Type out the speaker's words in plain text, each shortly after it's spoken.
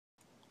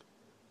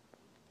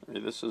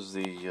This is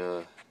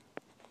the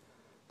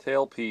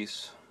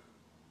tailpiece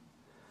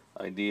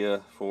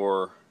idea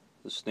for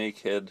the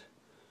snakehead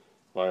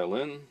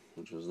violin,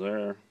 which is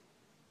there.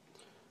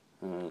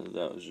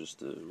 That was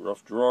just a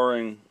rough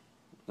drawing,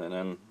 and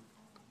then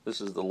this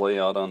is the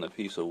layout on the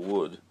piece of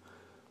wood.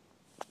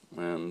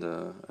 And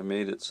I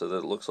made it so that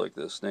it looks like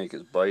the snake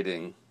is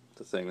biting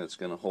the thing that's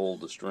going to hold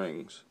the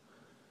strings.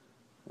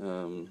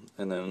 And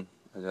then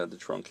I had to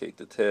truncate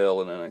the tail,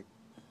 and then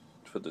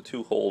for the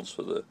two holes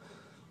for the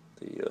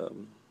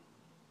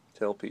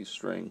tailpiece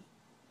string,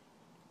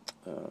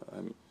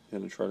 I'm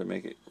going to try to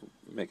make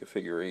a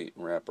figure 8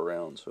 and wrap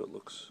around so it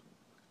looks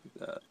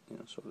like that, you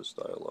know, sort of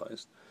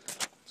stylized.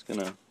 It's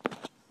going to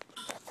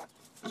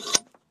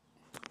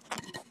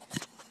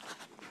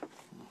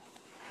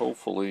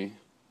hopefully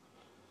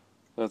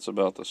that's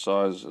about the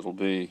size it'll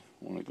be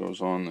when it goes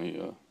on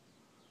the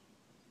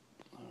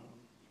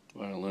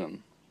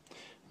violin.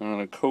 I'm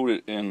going to coat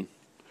it in.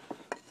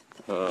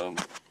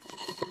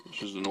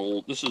 This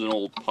is an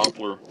old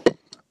poplar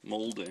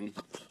molding.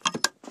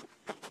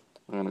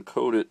 I'm going to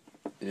coat it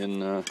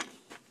in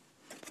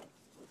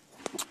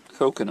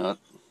coconut,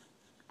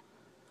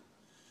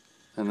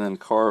 and then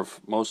carve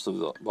most of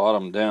the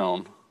bottom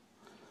down,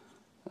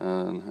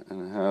 and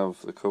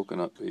have the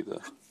coconut be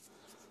the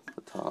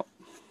top,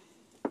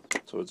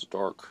 so it's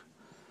dark.